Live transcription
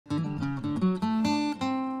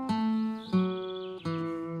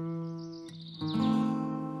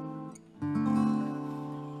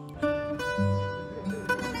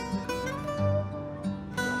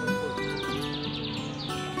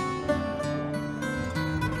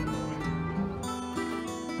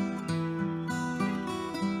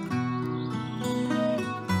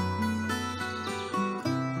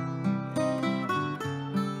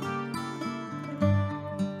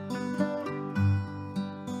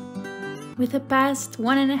With the past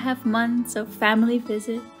 1.5 months of family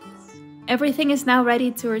visits, everything is now ready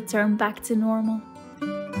to return back to normal.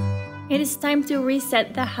 It is time to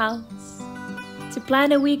reset the house, to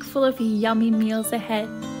plan a week full of yummy meals ahead.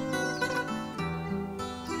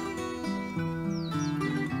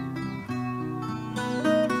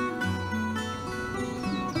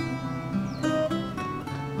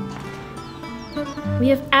 We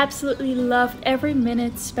have absolutely loved every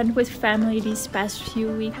minute spent with family these past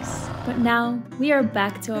few weeks, but now we are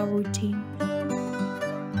back to our routine.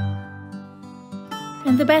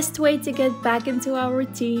 And the best way to get back into our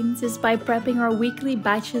routines is by prepping our weekly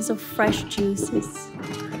batches of fresh juices.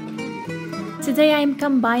 Today I am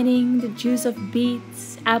combining the juice of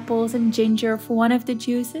beets, apples and ginger for one of the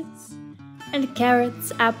juices, and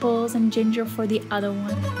carrots, apples and ginger for the other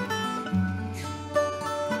one.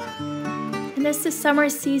 And as the summer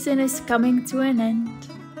season is coming to an end,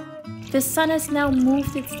 the sun has now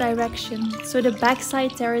moved its direction, so the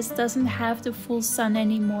backside terrace doesn't have the full sun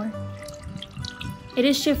anymore. It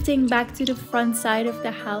is shifting back to the front side of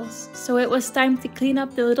the house, so it was time to clean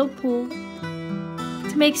up the little pool,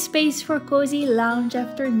 to make space for cozy lounge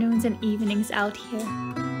afternoons and evenings out here.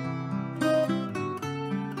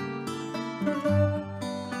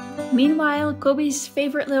 Meanwhile, Kobe's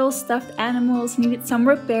favorite little stuffed animals needed some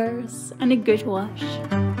repairs and a good wash.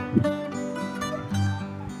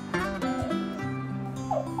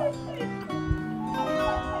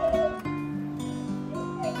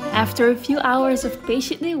 After a few hours of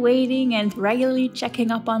patiently waiting and regularly checking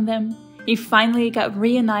up on them, he finally got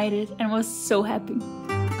reunited and was so happy.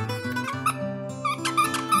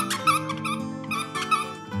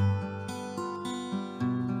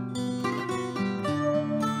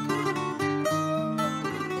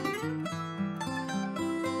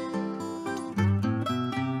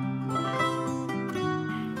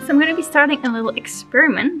 So I'm going to be starting a little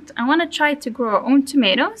experiment. I want to try to grow our own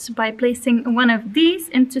tomatoes by placing one of these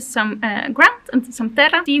into some ground, into some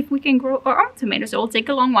terra. See if we can grow our own tomatoes. It will take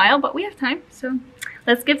a long while, but we have time. So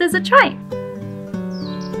let's give this a try.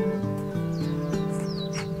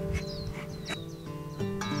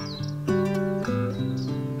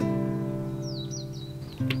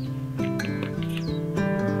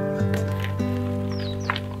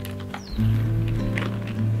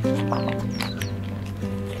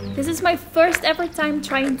 This is my first ever time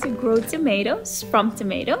trying to grow tomatoes from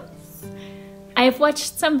tomatoes. I have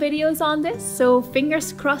watched some videos on this, so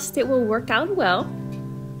fingers crossed it will work out well.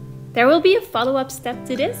 There will be a follow-up step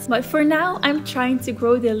to this, but for now I'm trying to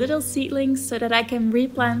grow the little seedlings so that I can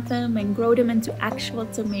replant them and grow them into actual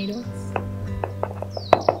tomatoes.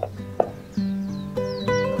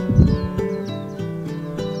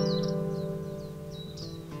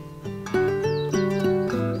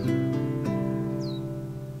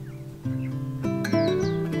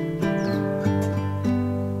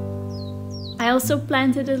 I also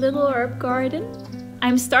planted a little herb garden.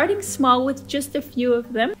 I'm starting small with just a few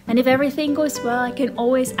of them, and if everything goes well, I can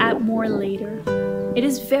always add more later. It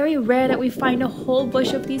is very rare that we find a whole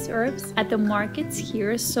bush of these herbs at the markets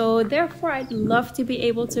here, so therefore I'd love to be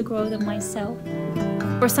able to grow them myself.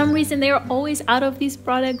 For some reason they are always out of these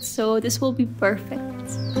products, so this will be perfect.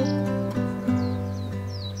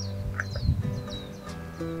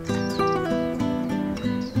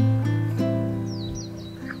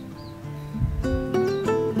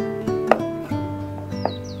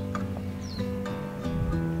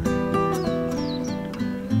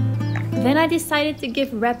 Then I decided to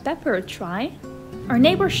give red pepper a try. Our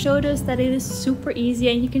neighbor showed us that it is super easy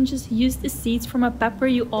and you can just use the seeds from a pepper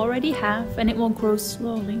you already have and it will grow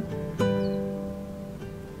slowly.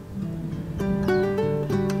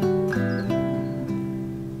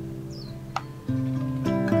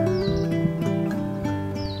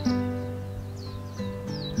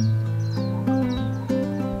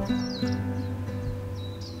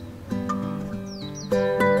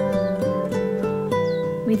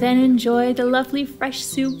 We then enjoyed a lovely fresh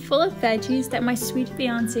soup full of veggies that my sweet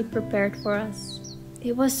fiancé prepared for us.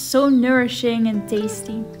 It was so nourishing and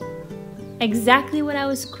tasty. Exactly what I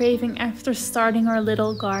was craving after starting our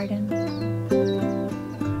little garden.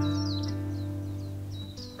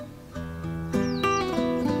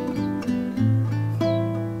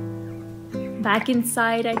 Back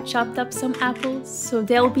inside, I chopped up some apples so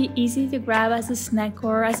they'll be easy to grab as a snack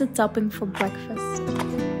or as a topping for breakfast.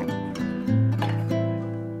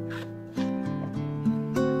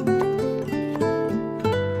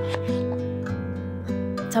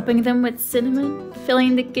 Topping them with cinnamon,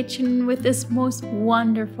 filling the kitchen with this most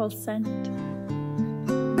wonderful scent.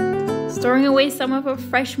 Storing away some of our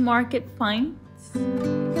fresh market finds.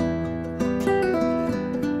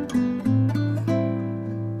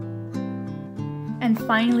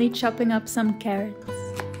 finally chopping up some carrots.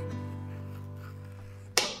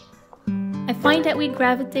 I find that we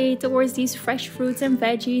gravitate towards these fresh fruits and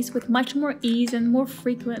veggies with much more ease and more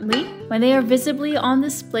frequently when they are visibly on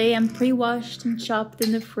display and pre-washed and chopped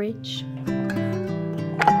in the fridge.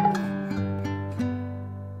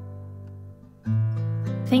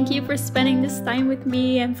 Thank you for spending this time with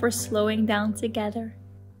me and for slowing down together.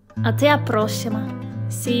 Até a próxima.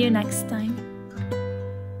 See you next time.